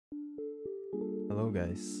Hello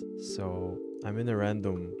guys. So I'm in a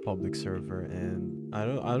random public server and I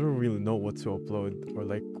don't really know what to upload or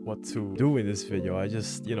like what to do in this video. I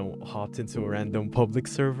just, hopped into a random public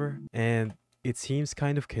server and it seems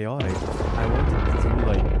kind of chaotic. I wanted to do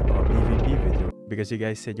like a PvP video because you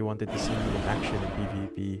guys said you wanted to see me in action in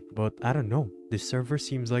PvP, but I don't know. This server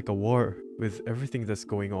seems like a war with everything that's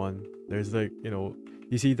going on. There's like,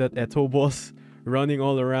 you see that Eto boss running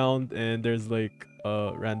all around, and there's like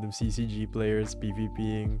random CCG players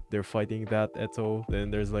PvPing. They're fighting that Eto.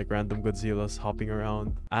 Then there's like random Godzillas hopping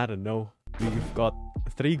around. I don't know. We've got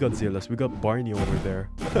 3 Godzillas. We got Barney over there.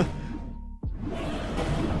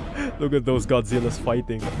 Look at those Godzillas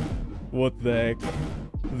fighting. What the heck?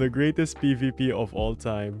 The greatest PvP of all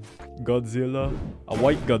time. Godzilla, a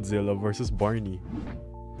white Godzilla versus Barney.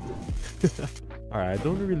 Alright, I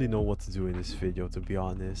don't really know what to do in this video, to be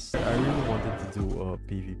honest. I really wanted to do a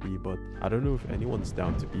PvP, but I don't know if anyone's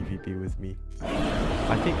down to PvP with me.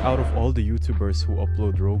 I think out of all the YouTubers who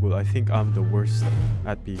upload Ro-Ghoul, I think I'm the worst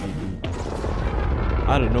at PvP.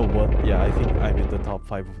 I don't know what, yeah, I think I'm in the top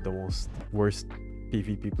 5 of the most worst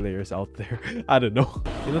PvP players out there. I don't know.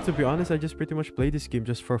 To be honest, I just pretty much play this game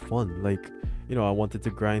just for fun. Like, I wanted to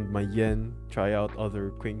grind my yen, try out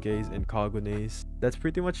other Quinkeys and Kagones. That's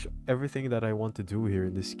pretty much everything that I want to do here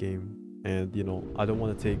in this game. And, I don't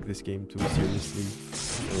want to take this game too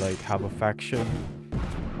seriously. Like, have a faction.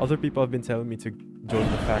 Other people have been telling me to join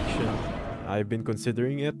the faction. I've been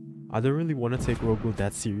considering it. I don't really want to take Ro-Ghoul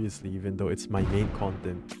that seriously, even though it's my main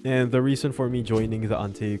content. And the reason for me joining the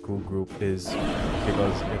Anteiku group is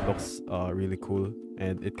because it looks really cool.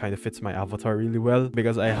 And it kind of fits my avatar really well.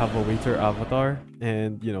 Because I have a waiter avatar.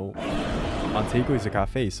 And, Anteiku is a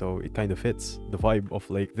cafe, so it kind of fits the vibe of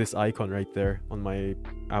like this icon right there on my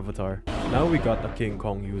avatar. Now we got a King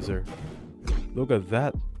Kong user. Look at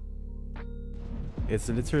that. It's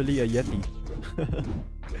literally a Yeti.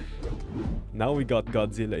 Now we got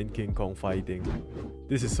Godzilla and King Kong fighting.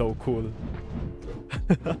 This is so cool.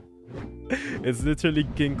 It's literally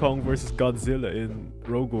King Kong versus Godzilla in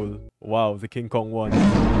Ro-Ghoul. Wow, the King Kong won.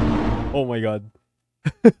 Oh my god.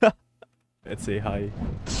 Let's say hi.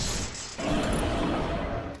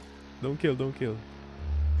 Don't kill, don't kill.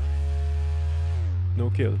 No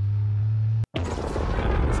kill.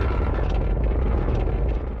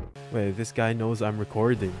 Wait, this guy knows I'm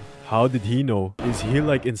recording. How did he know? Is he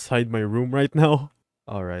like inside my room right now?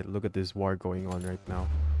 Alright, look at this war going on right now.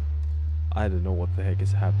 I don't know what the heck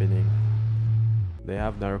is happening. They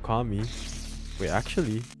have Narukami. Wait,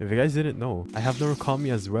 actually, if you guys didn't know, I have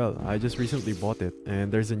Narukami as well. I just recently bought it and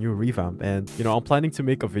there's a new revamp and I'm planning to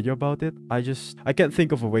make a video about it. I can't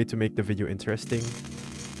think of a way to make the video interesting.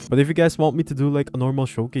 But if you guys want me to do like a normal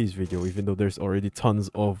showcase video, even though there's already tons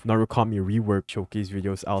of Narukami rework showcase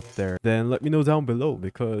videos out there, then let me know down below,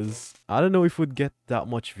 because I don't know if we'd get that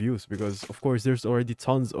much views, because of course there's already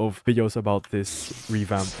tons of videos about this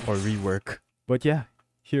revamp or rework. But yeah,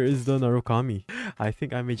 here is the Narukami. I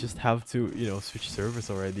think I may just have to, switch servers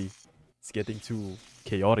already. It's getting too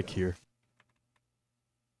chaotic here.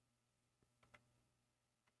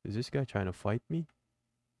 Is this guy trying to fight me?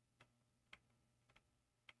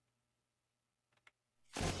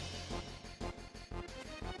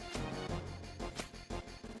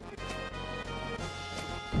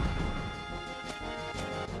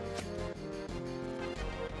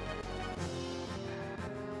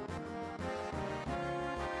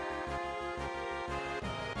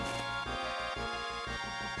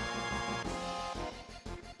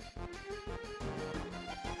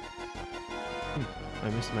 I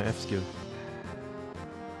missed my F skill.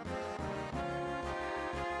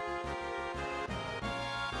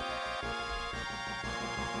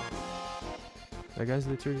 That guy's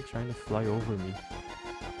literally trying to fly over me.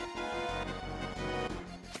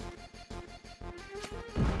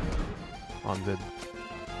 I'm dead.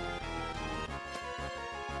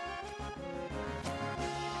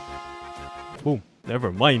 Boom.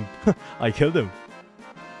 Never mind. I killed him.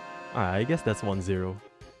 I guess that's 1-0.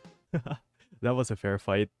 That was a fair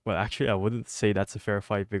fight. Well, actually, I wouldn't say that's a fair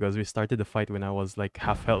fight because we started the fight when I was like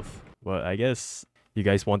half health. But I guess you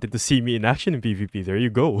guys wanted to see me in action in PvP. There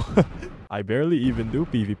you go. I barely even do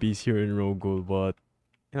PvPs here in Ro-Ghoul, but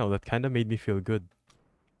that kind of made me feel good.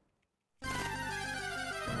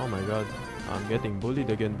 Oh my god. I'm getting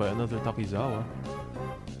bullied again by another Takizawa.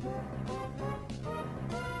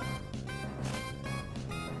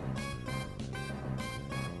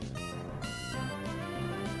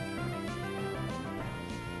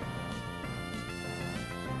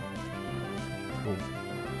 Boom.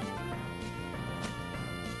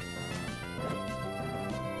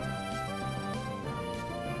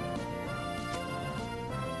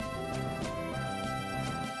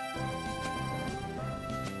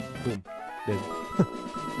 Boom. Then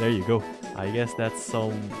there you go. I guess that's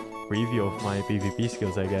some preview of my PvP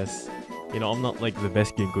skills, I guess. You know, I'm not like the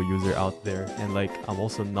best Ginkgo user out there, and like I'm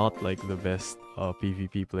also not like the best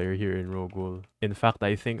PvP player here in Ro-Ghoul. In fact,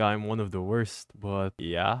 I think I'm one of the worst, but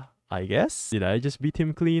yeah, I guess. Did I just beat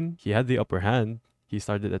him clean? He had the upper hand. He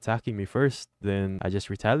started attacking me first, then I just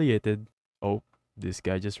retaliated. Oh, this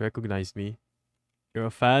guy just recognized me. You're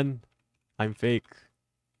a fan? I'm fake.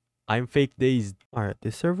 I'm fake Dazed. Alright,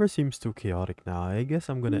 this server seems too chaotic now. I guess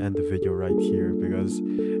I'm gonna end the video right here because,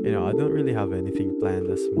 you know, I don't really have anything planned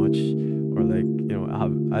as much. Or like, you know,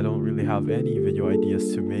 I don't really have any video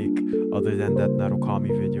ideas to make other than that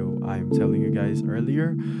Narukami video I'm telling you guys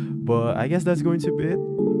earlier. But I guess that's going to be it.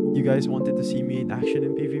 You guys wanted to see me in action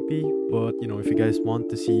in PvP, but you know, if you guys want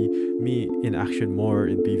to see me in action more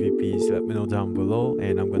in PvPs, let me know down below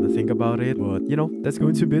and I'm gonna think about it. But you know, that's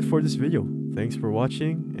going to be it for this video. Thanks for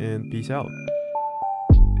watching and peace out.